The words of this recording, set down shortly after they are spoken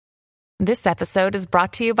This episode is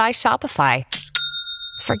brought to you by Shopify.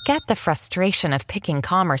 Forget the frustration of picking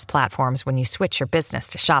commerce platforms when you switch your business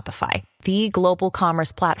to Shopify, the global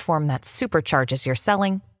commerce platform that supercharges your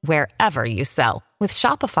selling wherever you sell. With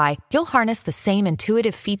Shopify, you'll harness the same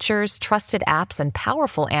intuitive features, trusted apps, and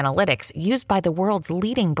powerful analytics used by the world's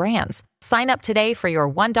leading brands. Sign up today for your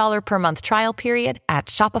 $1 per month trial period at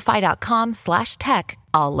shopify.com/tech,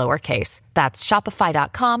 all lowercase. That's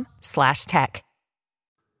shopify.com/tech.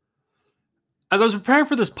 As I was preparing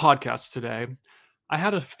for this podcast today, I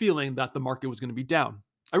had a feeling that the market was going to be down.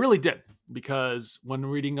 I really did, because when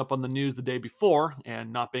reading up on the news the day before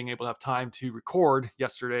and not being able to have time to record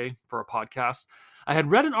yesterday for a podcast, I had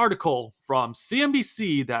read an article from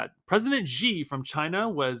CNBC that President Xi from China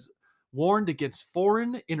was warned against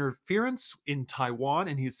foreign interference in Taiwan,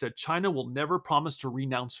 and he said China will never promise to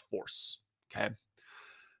renounce force. Okay.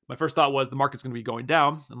 My first thought was the market's going to be going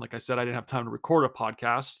down. And like I said, I didn't have time to record a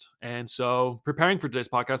podcast. And so preparing for today's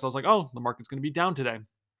podcast, I was like, oh, the market's going to be down today.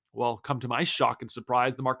 Well, come to my shock and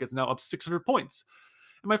surprise, the market's now up 600 points.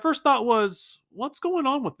 And my first thought was, what's going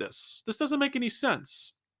on with this? This doesn't make any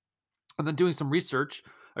sense. And then doing some research,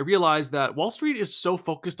 I realized that Wall Street is so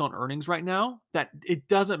focused on earnings right now that it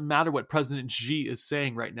doesn't matter what President Xi is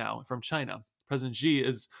saying right now from China. President Xi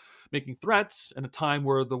is making threats in a time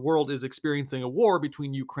where the world is experiencing a war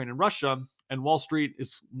between Ukraine and Russia, and Wall Street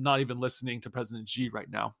is not even listening to President Xi right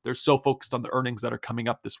now. They're so focused on the earnings that are coming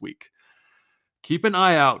up this week. Keep an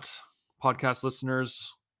eye out, podcast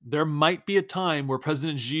listeners. There might be a time where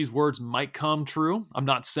President Xi's words might come true. I'm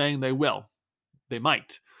not saying they will. They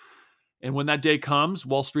might. And when that day comes,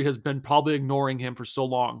 Wall Street has been probably ignoring him for so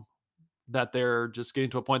long that they're just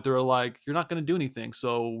getting to a point they're like, you're not going to do anything,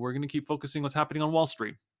 so we're going to keep focusing on what's happening on Wall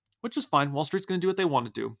Street. Which is fine. Wall Street's going to do what they want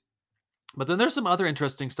to do. But then there's some other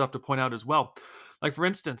interesting stuff to point out as well. Like, for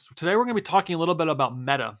instance, today we're going to be talking a little bit about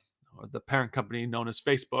Meta, or the parent company known as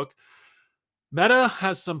Facebook. Meta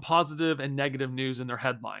has some positive and negative news in their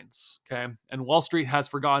headlines, okay? And Wall Street has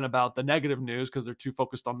forgotten about the negative news because they're too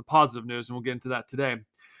focused on the positive news, and we'll get into that today.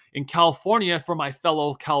 In California, for my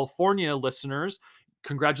fellow California listeners,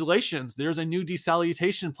 congratulations, there's a new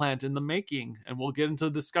desalination plant in the making, and we'll get into the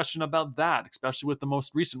discussion about that, especially with the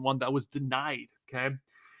most recent one that was denied, okay?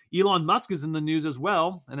 Elon Musk is in the news as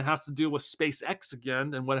well, and it has to do with SpaceX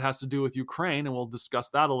again and what it has to do with Ukraine, and we'll discuss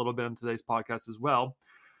that a little bit in today's podcast as well.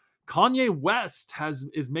 Kanye West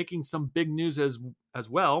is making some big news as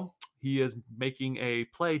well. He is making a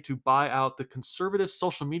play to buy out the conservative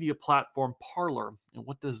social media platform Parler, and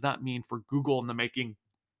what does that mean for Google in the making?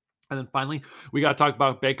 And then finally, we got to talk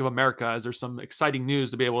about Bank of America, as there's some exciting news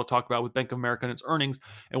to be able to talk about with Bank of America and its earnings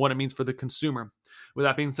and what it means for the consumer. With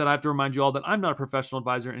that being said, I have to remind you all that I'm not a professional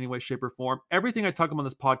advisor in any way, shape, or form. Everything I talk about on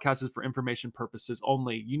this podcast is for information purposes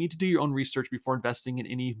only. You need to do your own research before investing in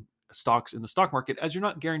any stocks in the stock market, as you're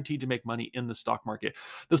not guaranteed to make money in the stock market.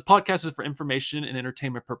 This podcast is for information and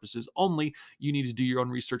entertainment purposes only. You need to do your own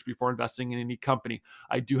research before investing in any company.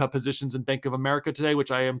 I do have positions in Bank of America today,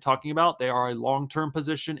 which I am talking about. They are a long-term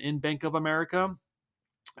position in Bank of America,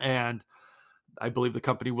 and I believe the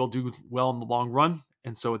company will do well in the long run.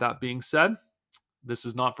 And so with that being said, this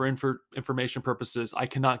is not for information purposes. I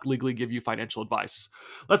cannot legally give you financial advice.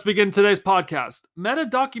 Let's begin today's podcast. Meta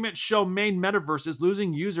documents show main metaverse is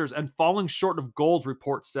losing users and falling short of goals,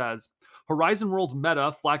 report says. Horizon World's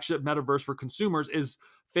Meta, flagship metaverse for consumers, is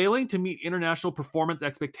failing to meet international performance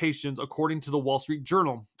expectations, according to the Wall Street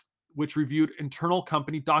Journal, which reviewed internal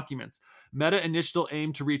company documents. Meta initially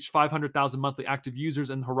aimed to reach 500,000 monthly active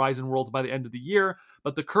users in Horizon Worlds by the end of the year,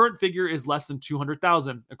 but the current figure is less than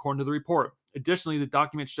 200,000, according to the report. Additionally, the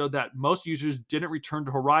document showed that most users didn't return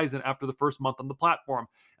to Horizon after the first month on the platform,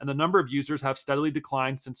 and the number of users have steadily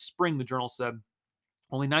declined since spring, the journal said.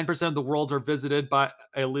 Only 9% of the worlds are visited by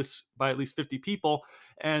at least 50 people,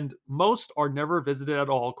 and most are never visited at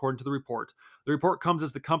all, according to the report. The report comes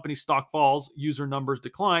as the company's stock falls, user numbers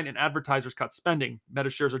decline, and advertisers cut spending. Meta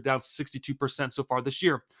shares are down 62% so far this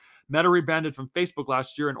year. Meta rebranded from Facebook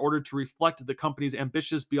last year in order to reflect the company's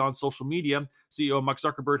ambitions beyond social media. CEO Mark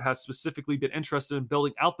Zuckerberg has specifically been interested in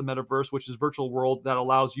building out the metaverse, which is a virtual world that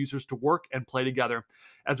allows users to work and play together.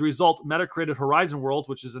 As a result, Meta created Horizon Worlds,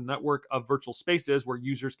 which is a network of virtual spaces where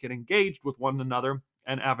users can engage with one another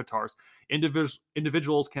and avatars.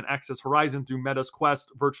 Individuals can access Horizon through Meta's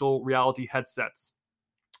Quest virtual reality headsets.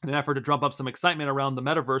 In an effort to drum up some excitement around the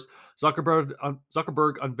metaverse,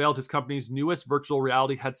 Zuckerberg unveiled his company's newest virtual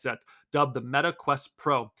reality headset, dubbed the Meta Quest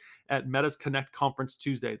Pro, at Meta's Connect conference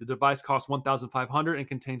Tuesday. The device costs $1,500 and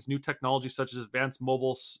contains new technology such as advanced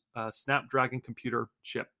mobile Snapdragon computer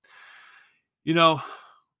chip. You know,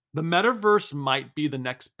 The metaverse might be the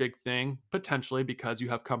next big thing, potentially, because you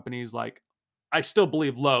have companies like, I still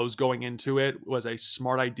believe Lowe's going into it was a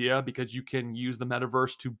smart idea because you can use the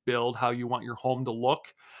metaverse to build how you want your home to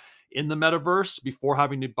look in the metaverse before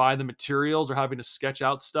having to buy the materials or having to sketch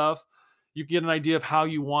out stuff. You get an idea of how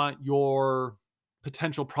you want your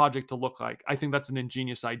potential project to look like. I think that's an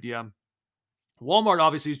ingenious idea. Walmart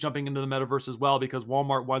obviously is jumping into the metaverse as well because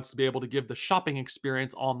Walmart wants to be able to give the shopping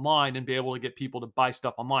experience online and be able to get people to buy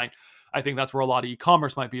stuff online. I think that's where a lot of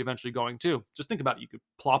e-commerce might be eventually going too. Just think about it. You could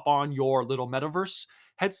plop on your little metaverse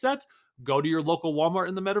headset, go to your local Walmart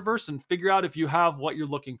in the metaverse and figure out if you have what you're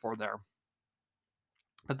looking for there.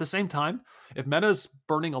 At the same time, if Meta's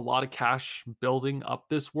burning a lot of cash building up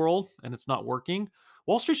this world and it's not working,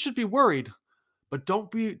 Wall Street should be worried. But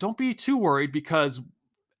don't be too worried because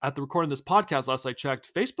at the recording of this podcast last I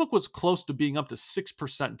checked, Facebook was close to being up to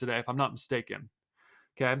 6% today, if I'm not mistaken.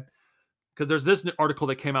 Okay. Because there's this article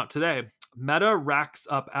that came out today. Meta racks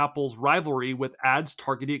up Apple's rivalry with ads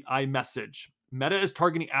targeting iMessage. Meta is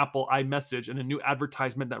targeting Apple iMessage in a new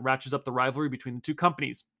advertisement that ratchets up the rivalry between the two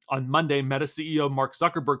companies. On Monday, Meta CEO Mark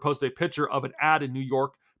Zuckerberg posted a picture of an ad in New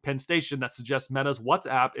York Penn Station that suggests Meta's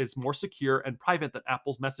WhatsApp is more secure and private than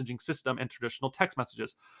Apple's messaging system and traditional text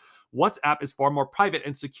messages. WhatsApp is far more private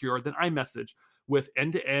and secure than iMessage, with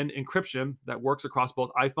end-to-end encryption that works across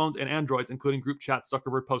both iPhones and Androids, including group chats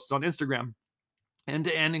Zuckerberg posted on Instagram.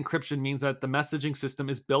 End-to-end encryption means that the messaging system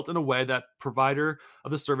is built in a way that provider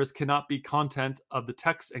of the service cannot be content of the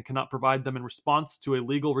text and cannot provide them in response to a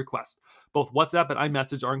legal request. Both WhatsApp and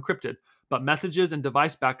iMessage are encrypted, but messages and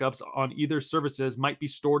device backups on either services might be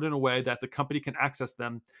stored in a way that the company can access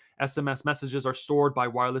them. SMS messages are stored by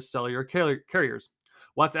wireless cellular carriers.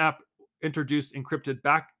 WhatsApp introduced encrypted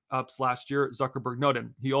backups last year, Zuckerberg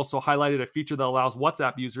noted. He also highlighted a feature that allows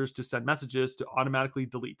WhatsApp users to send messages to automatically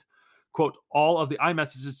delete. Quote, all of the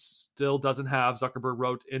iMessages still doesn't have, Zuckerberg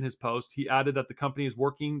wrote in his post. He added that the company is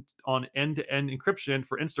working on end-to-end encryption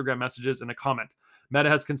for Instagram messages in a comment. Meta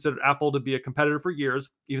has considered Apple to be a competitor for years,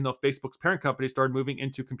 even though Facebook's parent company started moving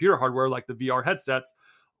into computer hardware like the VR headsets.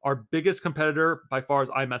 Our biggest competitor by far is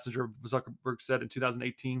iMessage, Zuckerberg said in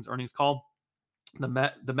 2018's earnings call. The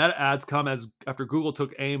Meta ads come as after Google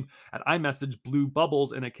took aim at iMessage Blue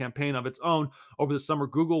Bubbles in a campaign of its own. Over the summer,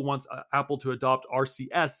 Google wants Apple to adopt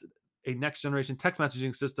RCS, a next-generation text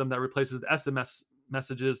messaging system that replaces the SMS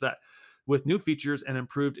messages that with new features and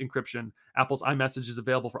improved encryption. Apple's iMessage is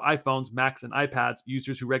available for iPhones, Macs, and iPads.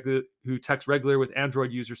 Users who text regular with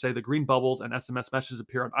Android users say the green bubbles and SMS messages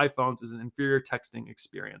appear on iPhones is an inferior texting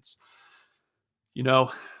experience. You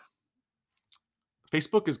know,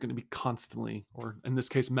 Facebook is going to be constantly, or in this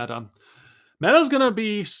case, Meta's going to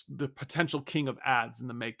be the potential king of ads in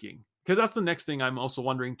the making. Because that's the next thing I'm also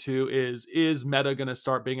wondering too is Meta going to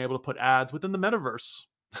start being able to put ads within the metaverse?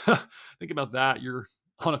 Think about that. You're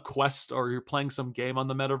on a quest or you're playing some game on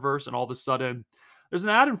the metaverse and all of a sudden there's an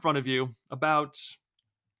ad in front of you about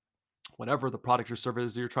whatever the product or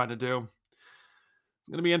service you're trying to do. It's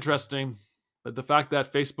going to be interesting. But the fact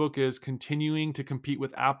that Facebook is continuing to compete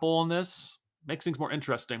with Apple on this makes things more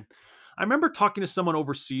interesting. I remember talking to someone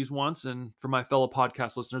overseas once, and for my fellow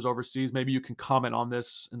podcast listeners overseas, maybe you can comment on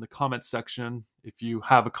this in the comments section if you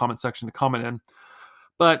have a comment section to comment in.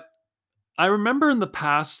 But I remember in the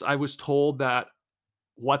past, I was told that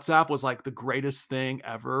WhatsApp was like the greatest thing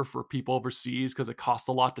ever for people overseas because it cost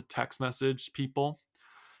a lot to text message people.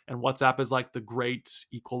 And WhatsApp is like the great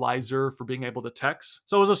equalizer for being able to text.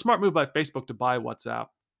 So it was a smart move by Facebook to buy WhatsApp.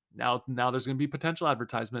 Now there's going to be potential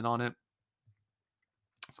advertisement on it.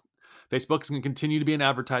 Facebook is going to continue to be an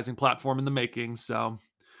advertising platform in the making, so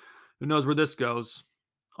who knows where this goes.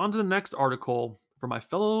 On to the next article for my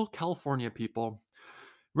fellow California people.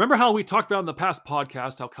 Remember how we talked about in the past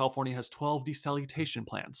podcast how California has 12 desalination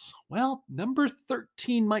plants? Well, number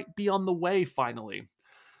 13 might be on the way finally.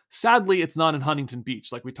 Sadly, it's not in Huntington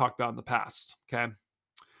Beach like we talked about in the past, okay?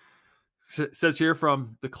 It says here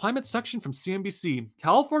from the climate section from CNBC,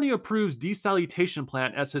 California approves desalination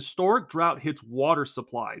plant as historic drought hits water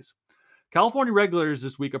supplies. California regulators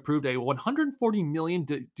this week approved a $140 million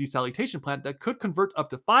desalination plant that could convert up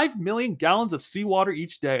to 5 million gallons of seawater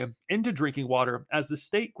each day into drinking water as the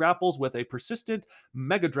state grapples with a persistent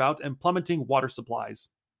mega drought and plummeting water supplies.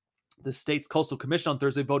 The state's Coastal Commission on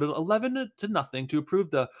Thursday voted 11-0 to approve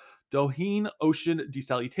the Doheny Ocean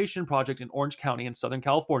Desalination Project in Orange County in Southern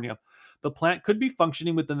California. The plant could be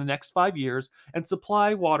functioning within the next 5 years and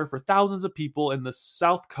supply water for thousands of people in the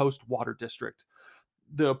South Coast Water District.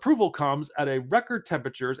 The approval comes at a record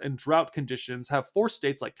temperatures and drought conditions have forced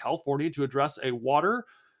states like California to address a water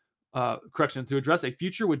To address a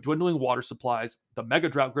future with dwindling water supplies. The mega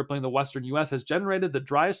drought gripping the western U.S. has generated the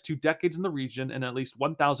driest 2 decades in the region in at least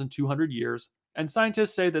 1,200 years. And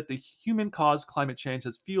scientists say that the human caused climate change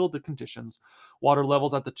has fueled the conditions. Water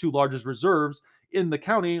levels at the two largest reserves in the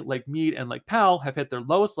county, Lake Mead and Lake Powell, have hit their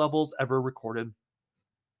lowest levels ever recorded.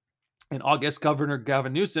 In August, Governor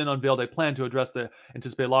Gavin Newsom unveiled a plan to address the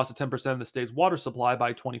anticipated loss of 10% of the state's water supply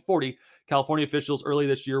by 2040. California officials early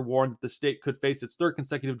this year warned that the state could face its third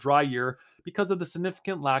consecutive dry year because of the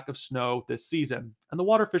significant lack of snow this season. And the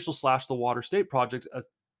water officials slashed the Water State Project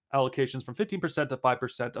allocations from 15% to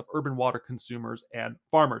 5% of urban water consumers and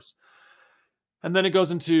farmers. And then it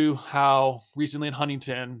goes into how recently in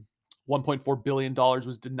Huntington, $1.4 billion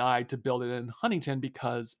was denied to build it in Huntington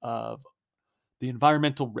because of the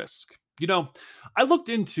environmental risk. I looked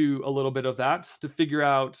into a little bit of that to figure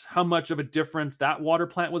out how much of a difference that water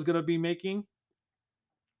plant was going to be making.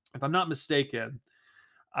 If I'm not mistaken,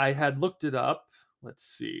 I had looked it up. Let's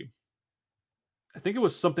see. I think it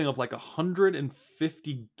was something of like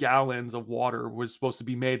 150 gallons of water was supposed to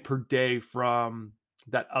be made per day from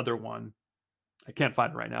that other one. I can't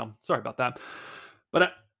find it right now. Sorry about that.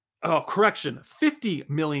 But correction, 50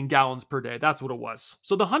 million gallons per day. That's what it was.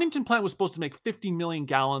 So the Huntington plant was supposed to make 50 million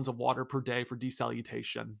gallons of water per day for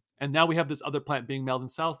desalination. And now we have this other plant being built in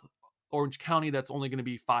South Orange County that's only going to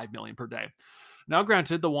be 5 million per day. Now,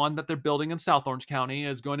 granted, the one that they're building in South Orange County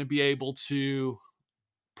is going to be able to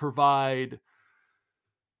provide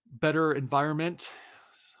better environment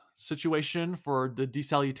situation for the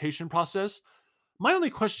desalination process. My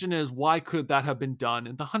only question is, why could that have been done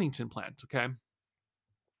in the Huntington plant? Okay.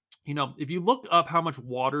 If you look up how much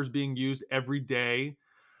water is being used every day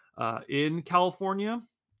in California,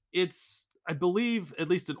 I believe, at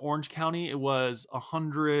least in Orange County, it was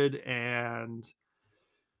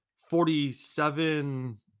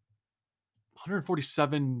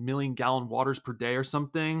 147 million gallon waters per day or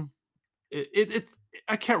something.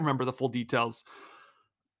 I can't remember the full details.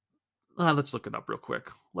 Let's look it up real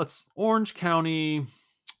quick. Orange County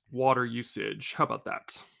water usage. How about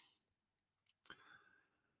that?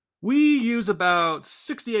 We use about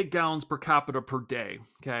 68 gallons per capita per day,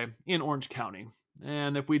 okay, in Orange County.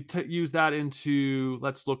 And if we use that into,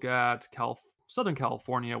 let's look at Southern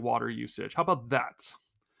California water usage. How about that?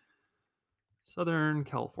 Southern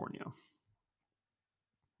California.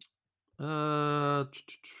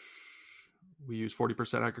 We use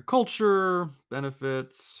 40% agriculture,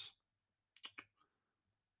 benefits.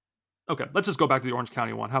 Okay, let's just go back to the Orange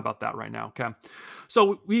County one. How about that right now? Okay.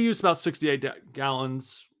 So we use about 68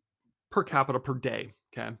 gallons per capita per day.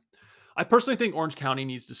 Okay. I personally think Orange County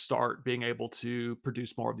needs to start being able to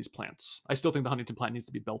produce more of these plants. I still think the Huntington plant needs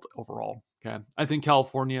to be built overall. Okay. I think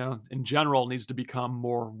California in general needs to become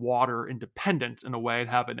more water independent in a way and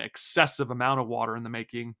have an excessive amount of water in the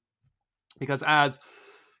making. Because as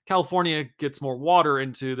California gets more water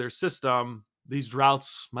into their system, these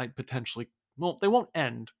droughts might potentially, well, they won't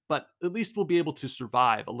end, but at least we'll be able to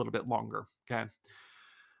survive a little bit longer. Okay.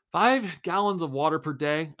 5 gallons of water per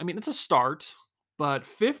day. I mean, it's a start, but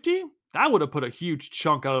 50? That would have put a huge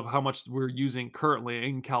chunk out of how much we're using currently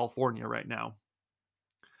in California right now.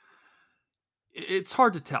 It's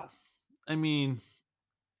hard to tell. I mean,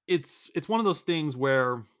 it's one of those things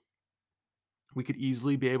where we could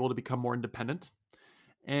easily be able to become more independent.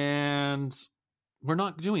 And we're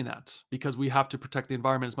not doing that because we have to protect the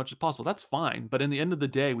environment as much as possible. That's fine. But in the end of the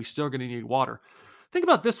day, we still are going to need water. Think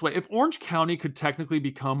about it this way. If Orange County could technically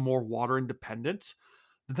become more water independent,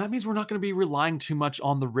 that means we're not going to be relying too much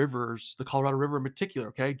on the rivers, the Colorado River in particular,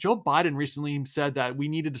 okay? Joe Biden recently said that we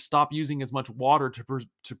needed to stop using as much water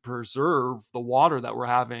to preserve the water that we're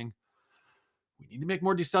having. We need to make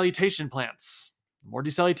more desalination plants. The more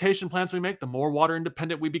desalination plants we make, the more water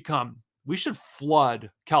independent we become. We should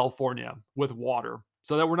flood California with water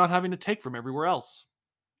so that we're not having to take from everywhere else.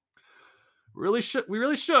 We really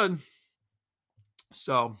should.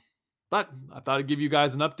 So, but I thought I'd give you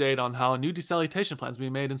guys an update on how a new desalination plant is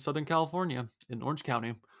being made in Southern California, in Orange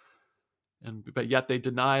County. But yet they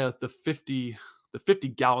deny the 50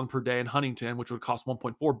 gallon per day in Huntington, which would cost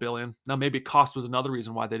 $1.4 billion. Now, maybe cost was another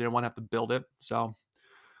reason why they didn't want to have to build it. So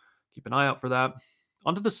keep an eye out for that.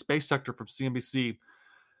 Onto the space sector from CNBC.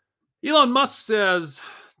 Elon Musk says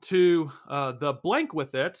to the blank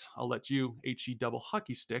with it, I'll let you HE double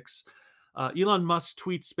hockey sticks. Elon Musk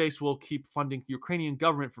tweets space will keep funding the Ukrainian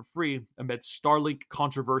government for free amid Starlink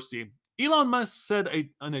controversy. Elon Musk said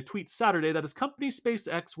in a tweet Saturday that his company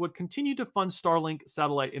SpaceX would continue to fund Starlink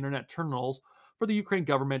satellite internet terminals for the Ukraine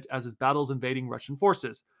government as it battles invading Russian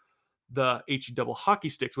forces. the HE double hockey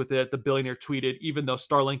sticks with it, the billionaire tweeted, even though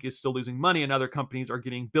Starlink is still losing money and other companies are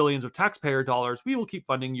getting billions of taxpayer dollars, we will keep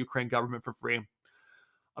funding Ukraine government for free.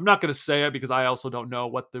 I'm not going to say it because I also don't know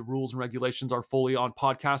what the rules and regulations are fully on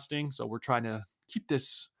podcasting. So we're trying to keep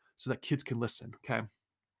this so that kids can listen. Okay.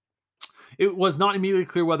 It was not immediately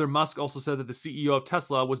clear whether Musk also said that the CEO of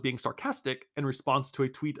Tesla was being sarcastic in response to a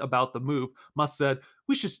tweet about the move. Musk said,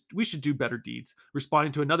 we should do better deeds.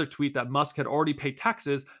 Responding to another tweet that Musk had already paid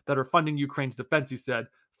taxes that are funding Ukraine's defense, he said,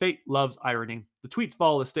 fate loves irony. The tweets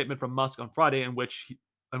followed a statement from Musk on Friday in which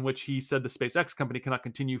he said the SpaceX company cannot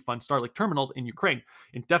continue to fund Starlink terminals in Ukraine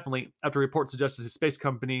indefinitely after reports suggested his space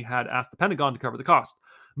company had asked the Pentagon to cover the cost.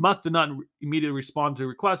 Musk did not immediately respond to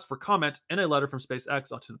requests for comment in a letter from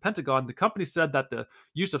SpaceX to the Pentagon. The company said that the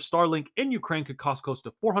use of Starlink in Ukraine could cost close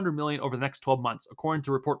to $400 million over the next 12 months, according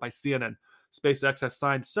to a report by CNN. SpaceX has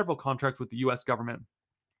signed several contracts with the U.S. government.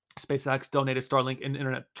 SpaceX donated Starlink and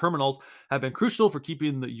internet terminals have been crucial for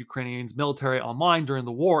keeping the Ukrainians' military online during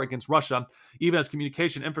the war against Russia. Even as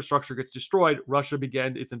communication infrastructure gets destroyed, Russia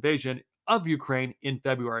began its invasion of Ukraine in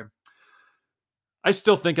February. I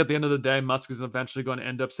still think at the end of the day, Musk is eventually going to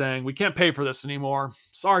end up saying, we can't pay for this anymore.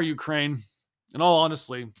 Sorry, Ukraine. In all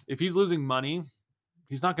honesty, if he's losing money,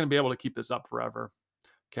 he's not going to be able to keep this up forever.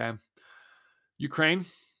 Okay. Ukraine,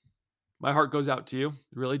 my heart goes out to you.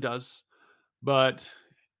 It really does. But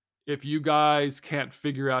if you guys can't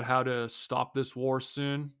figure out how to stop this war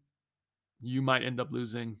soon, you might end up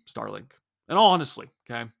losing Starlink. And all honestly,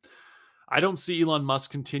 okay, I don't see Elon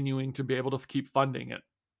Musk continuing to be able to keep funding it.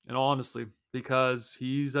 In all honesty, because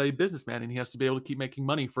he's a businessman and he has to be able to keep making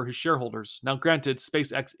money for his shareholders. Now, granted,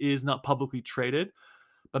 SpaceX is not publicly traded,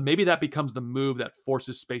 but maybe that becomes the move that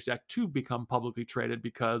forces SpaceX to become publicly traded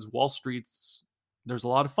because there's a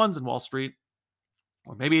lot of funds in Wall Street.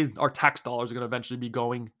 Or maybe our tax dollars are going to eventually be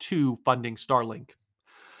going to funding Starlink.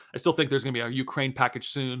 I still think there's going to be a Ukraine package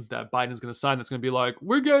soon that Biden's going to sign that's going to be like,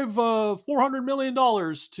 we gave $400 million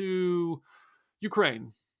to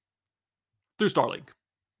Ukraine through Starlink.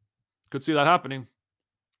 Could see that happening.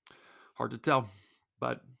 Hard to tell.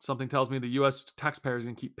 But something tells me the U.S. taxpayer is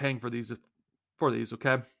going to keep paying for these,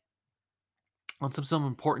 okay? On some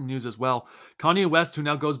important news as well. Kanye West, who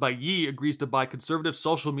now goes by Ye, agrees to buy conservative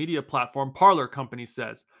social media platform Parler, company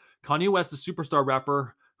says. Kanye West, the superstar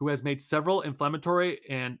rapper who has made several inflammatory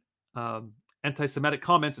and anti-Semitic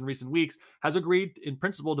comments in recent weeks, has agreed in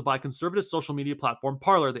principle to buy conservative social media platform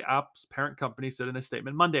Parler, the app's parent company said in a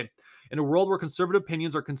statement Monday. In a world where conservative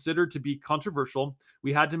opinions are considered to be controversial,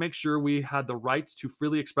 we had to make sure we had the right to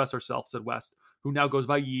freely express ourselves, said West, who now goes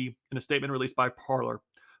by Ye, in a statement released by Parler.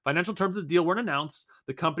 Financial terms of the deal weren't announced.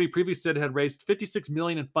 The company previously said it had raised $56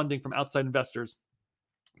 million in funding from outside investors.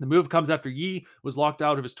 The move comes after Ye was locked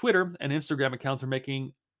out of his Twitter and Instagram accounts for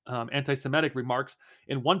making anti-Semitic remarks.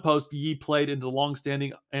 In one post, Ye played into the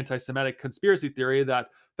long-standing anti-Semitic conspiracy theory that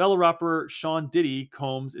fellow rapper Sean Diddy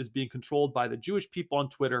Combs is being controlled by the Jewish people on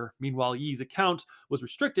Twitter. Meanwhile, Ye's account was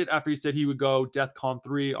restricted after he said he would go DEFCON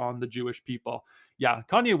 3 on the Jewish people. Yeah,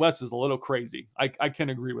 Kanye West is a little crazy. I can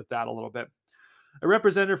agree with that a little bit. A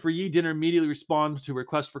representative for Ye didn't immediately respond to a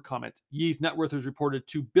request for comment. Ye's net worth was reported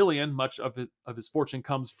 $2 billion. Much of his fortune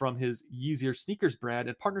comes from his Yeezy sneakers brand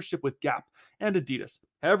in partnership with Gap and Adidas.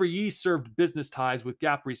 However, Ye served business ties with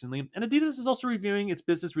Gap recently, and Adidas is also reviewing its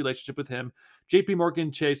business relationship with him. JP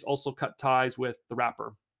Morgan Chase also cut ties with the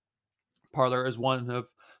rapper. Parler is one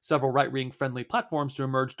of several right-wing friendly platforms to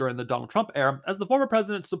emerge during the Donald Trump era, as the former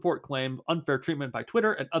president's support claimed unfair treatment by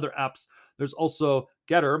Twitter and other apps. There's also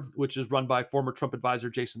Getter, which is run by former Trump advisor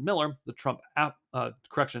Jason Miller, the Trump app,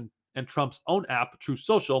 and Trump's own app, True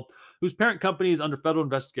Social, whose parent company is under federal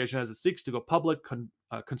investigation as it seeks to go public.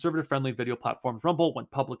 Conservative-friendly video platforms Rumble went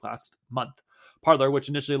public last month. Parler, which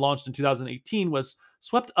initially launched in 2018, was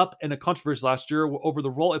swept up in a controversy last year over the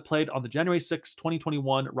role it played on the January 6,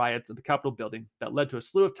 2021 riots at the Capitol building that led to a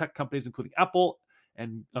slew of tech companies, including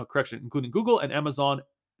including Google and Amazon,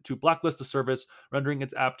 to blacklist the service, rendering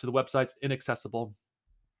its app to the websites inaccessible.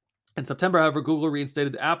 In September, however, Google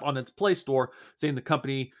reinstated the app on its Play Store, saying the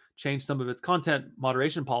company changed some of its content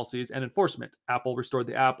moderation policies and enforcement. Apple restored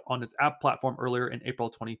the app on its app platform earlier in April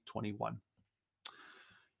 2021.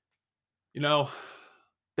 You know,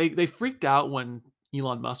 they freaked out when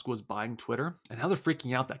Elon Musk was buying Twitter, and now they're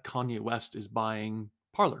freaking out that Kanye West is buying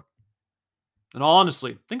Parler. And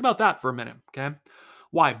honestly, think about that for a minute, okay?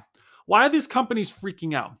 Why? Why are these companies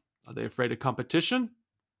freaking out? Are they afraid of competition?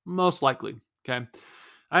 Most likely, okay?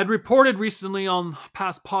 I had reported recently on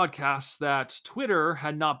past podcasts that Twitter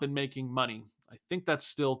had not been making money. I think that's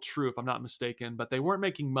still true if I'm not mistaken, but they weren't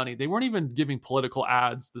making money. They weren't even giving political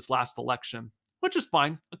ads this last election, which is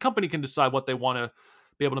fine. A company can decide what they want to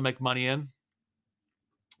be able to make money in.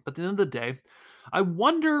 But at the end of the day, I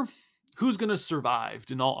wonder who's going to survive,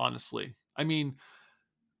 in all honesty. I mean,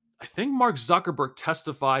 I think Mark Zuckerberg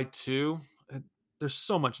testified too. There's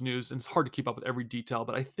so much news and it's hard to keep up with every detail,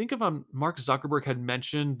 but I think if Mark Zuckerberg had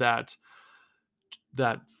mentioned that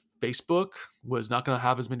Facebook was not going to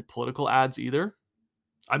have as many political ads either.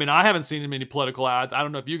 I mean, I haven't seen many political ads. I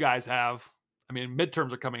don't know if you guys have. I mean,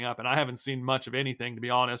 midterms are coming up and I haven't seen much of anything, to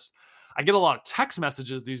be honest. I get a lot of text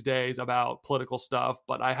messages these days about political stuff,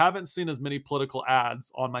 but I haven't seen as many political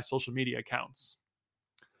ads on my social media accounts.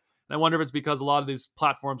 And I wonder if it's because a lot of these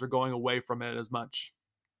platforms are going away from it as much.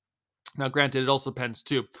 Now, granted, it also depends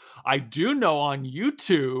too. I do know on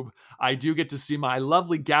YouTube, I do get to see my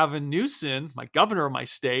lovely Gavin Newsom, my governor of my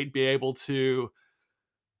state, be able to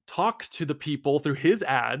talk to the people through his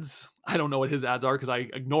ads. I don't know what his ads are because I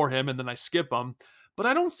ignore him and then I skip them. But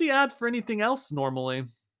I don't see ads for anything else normally.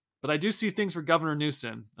 But I do see things for Governor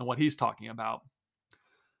Newsom and what he's talking about.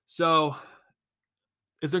 So,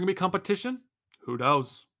 is there going to be competition? Who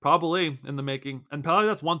knows? Probably in the making. And probably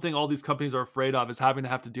that's one thing all these companies are afraid of, is having to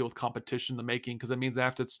have to deal with competition in the making, because it means they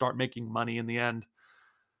have to start making money in the end.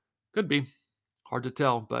 Could be. Hard to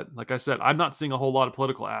tell. But like I said, I'm not seeing a whole lot of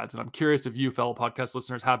political ads. And I'm curious if you, fellow podcast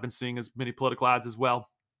listeners, have been seeing as many political ads as well.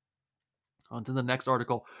 On to the next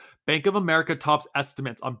article. Bank of America tops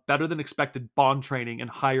estimates on better than expected bond trading and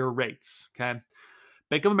higher rates. Okay.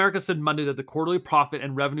 Bank of America said Monday that the quarterly profit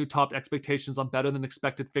and revenue topped expectations on better than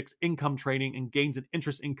expected fixed income trading and gains in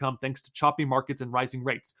interest income thanks to choppy markets and rising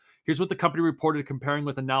rates. Here's what the company reported, comparing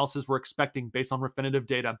with analysis we're expecting based on Refinitiv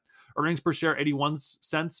data. Earnings per share 81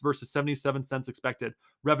 cents versus 77 cents expected.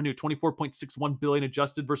 Revenue 24.61 billion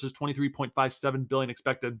adjusted versus 23.57 billion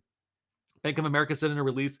expected. Bank of America said in a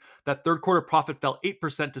release that third quarter profit fell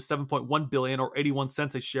 8% to 7.1 billion or 81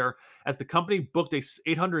 cents a share as the company booked a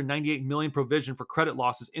 898 million provision for credit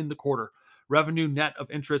losses in the quarter. Revenue net of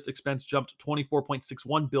interest expense jumped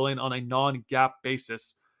 24.61 billion on a non-GAAP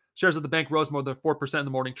basis. Shares of the bank rose more than 4% in the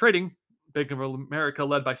morning trading. Bank of America,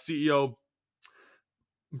 led by CEO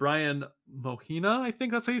Brian Mohina, I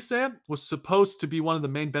think that's how you say it, was supposed to be one of the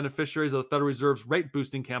main beneficiaries of the Federal Reserve's rate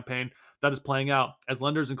boosting campaign that is playing out, as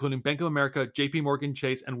lenders including Bank of America, JP Morgan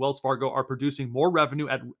Chase, and Wells Fargo are producing more revenue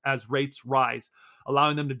as rates rise,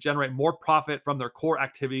 allowing them to generate more profit from their core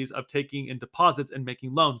activities of taking in deposits and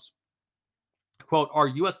making loans. Quote, our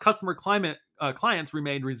U.S. customer clients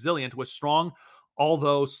remained resilient with strong,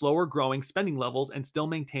 although slower growing spending levels and still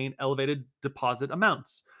maintain elevated deposit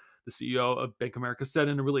amounts, the CEO of Bank of America said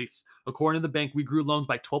in a release. According to the bank, we grew loans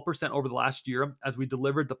by 12% over the last year as we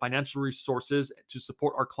delivered the financial resources to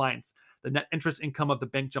support our clients. The net interest income of the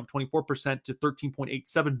bank jumped 24% to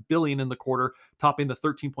 13.87 billion in the quarter, topping the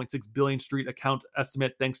 13.6 billion street account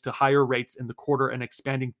estimate thanks to higher rates in the quarter and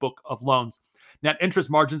expanding book of loans. Net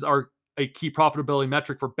interest margins are a key profitability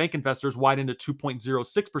metric for bank investors, widened to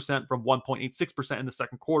 2.06% from 1.86% in the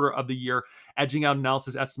second quarter of the year, edging out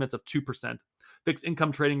analysis estimates of 2%. Fixed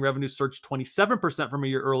income trading revenue surged 27% from a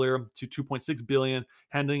year earlier to 2.6 billion,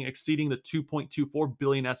 exceeding the 2.24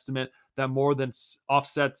 billion estimate that more than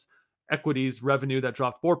offsets equities revenue that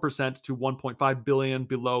dropped 4% to 1.5 billion,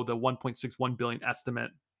 below the 1.61 billion estimate.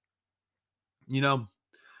 You know,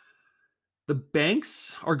 the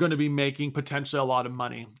banks are going to be making potentially a lot of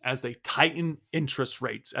money as they tighten interest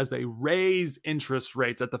rates, as they raise interest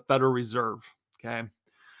rates at the Federal Reserve. Okay.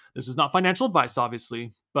 This is not financial advice,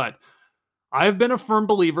 obviously, but I've been a firm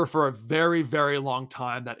believer for a very, very long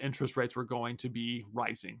time that interest rates were going to be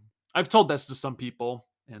rising. I've told this to some people,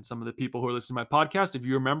 and some of the people who are listening to my podcast, if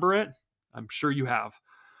you remember it, I'm sure you have.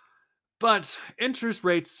 But interest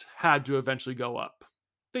rates had to eventually go up.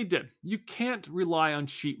 They did. You can't rely on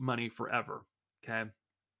cheap money forever, okay?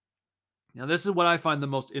 Now, this is what I find the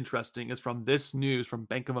most interesting, is from this news from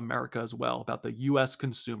Bank of America as well about the U.S.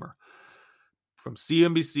 consumer. From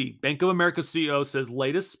CNBC, Bank of America CEO says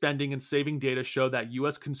latest spending and saving data show that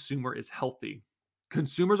U.S. consumer is healthy.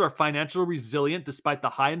 Consumers are financially resilient despite the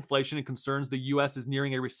high inflation and concerns the U.S. is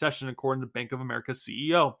nearing a recession, according to Bank of America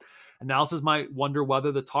CEO. Analysis might wonder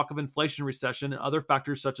whether the talk of inflation, recession, and other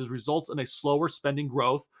factors such as results in a slower spending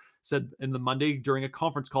growth, said in the Monday during a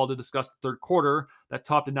conference call to discuss the third quarter that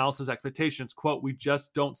topped analysis expectations. Quote, we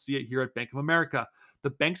just don't see it here at Bank of America. The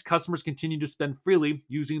bank's customers continue to spend freely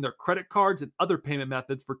using their credit cards and other payment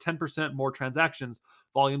methods for 10% more transactions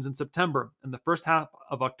volumes in September and the first half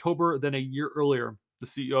of October than a year earlier, the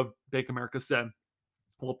CEO of Bank of America said.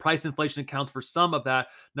 While price inflation accounts for some of that,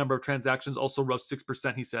 number of transactions also rose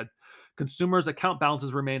 6%, he said. Consumers' account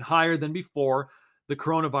balances remain higher than before the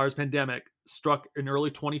coronavirus pandemic struck in early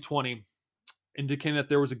 2020. indicating that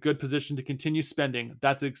there was a good position to continue spending.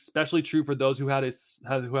 That's especially true for those who had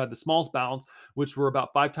the smallest balance, which were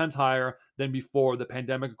about 5 times higher than before the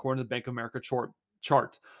pandemic, according to the Bank of America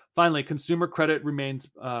chart. Finally, consumer credit remains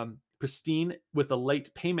pristine, with the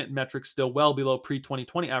late payment metrics still well below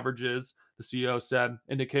pre-2020 averages, the CEO said,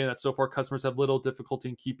 indicating that so far customers have little difficulty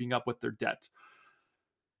in keeping up with their debt.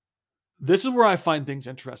 This is where I find things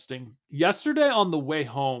interesting. Yesterday, on the way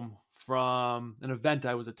home from an event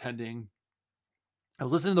I was attending, I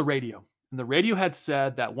was listening to the radio, and the radio had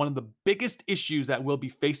said that one of the biggest issues that will be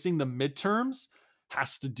facing the midterms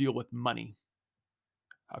has to deal with money.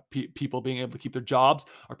 People being able to keep their jobs,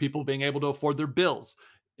 are people being able to afford their bills.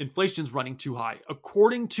 Inflation's running too high,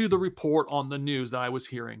 according to the report on the news that I was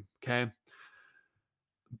hearing. Okay.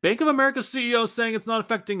 Bank of America CEO saying it's not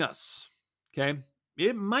affecting us. Okay.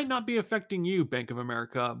 It might not be affecting you, Bank of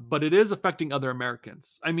America, but it is affecting other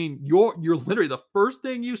Americans. I mean, you're literally, the first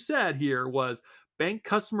thing you said here was bank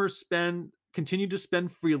customers continue to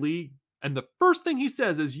spend freely. And the first thing he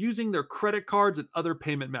says is using their credit cards and other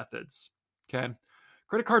payment methods. Okay.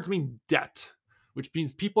 Credit cards mean debt, which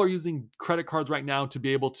means people are using credit cards right now to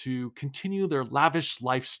be able to continue their lavish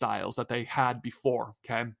lifestyles that they had before.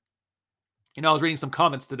 Okay. I was reading some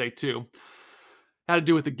comments today too. Had to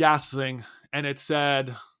do with the gas thing. And it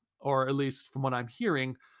said, or at least from what I'm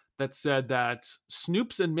hearing, that said that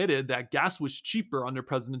Snoops admitted that gas was cheaper under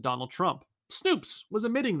President Donald Trump. Snoops was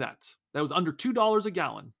admitting that. That was under $2 a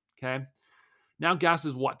gallon. Okay. Now gas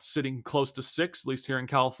is sitting close to $6, at least here in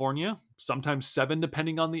California, sometimes $7,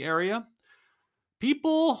 depending on the area.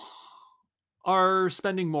 People are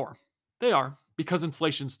spending more. They are, because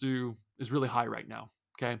inflation is really high right now.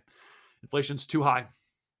 Okay. Inflation's too high.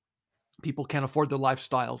 People can't afford their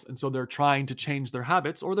lifestyles, and so they're trying to change their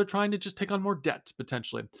habits, or they're trying to just take on more debt,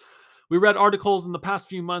 potentially. We read articles in the past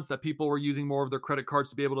few months that people were using more of their credit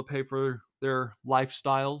cards to be able to pay for their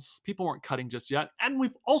lifestyles. People weren't cutting just yet. And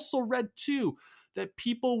we've also read, too, that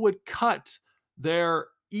people would cut their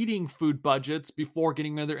eating food budgets before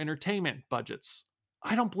getting their entertainment budgets.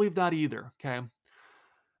 I don't believe that either, okay?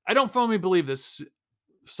 I don't firmly believe this.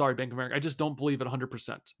 Sorry, Bank of America. I just don't believe it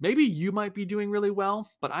 100%. Maybe you might be doing really well,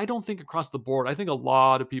 but I don't think across the board. I think a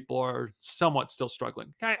lot of people are somewhat still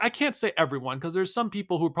struggling. I can't say everyone, because there's some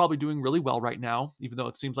people who are probably doing really well right now, even though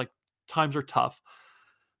it seems like times are tough.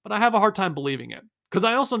 But I have a hard time believing it, because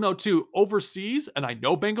I also know too, overseas, and I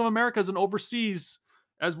know Bank of America is an overseas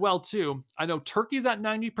as well too. I know Turkey's at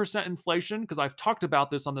 90% inflation, because I've talked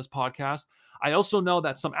about this on this podcast. I also know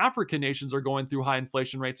that some African nations are going through high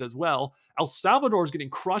inflation rates as well. El Salvador is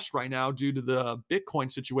getting crushed right now due to the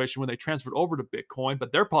Bitcoin situation when they transferred over to Bitcoin,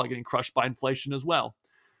 but they're probably getting crushed by inflation as well.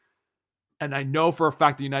 And I know for a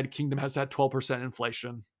fact the United Kingdom has had 12%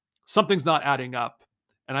 inflation. Something's not adding up.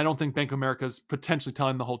 And I don't think Bank of America is potentially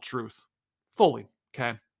telling the whole truth fully.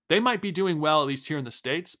 Okay. They might be doing well, at least here in the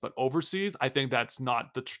States, but overseas, I think that's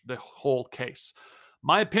not the whole case.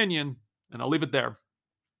 My opinion, and I'll leave it there.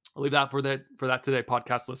 I'll leave that for that today,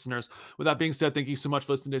 podcast listeners. With that being said, thank you so much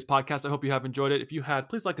for listening to today's podcast. I hope you have enjoyed it. If you had,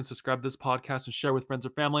 please like and subscribe to this podcast and share with friends or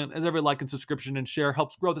family. And as every like and subscription and share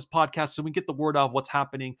helps grow this podcast, so we get the word out of what's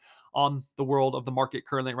happening on the world of the market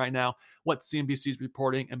currently right now, what CNBC is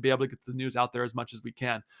reporting, and be able to get the news out there as much as we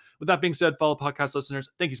can. With that being said, fellow podcast listeners,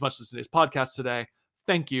 thank you so much for listening to today's podcast today.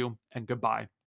 Thank you and goodbye.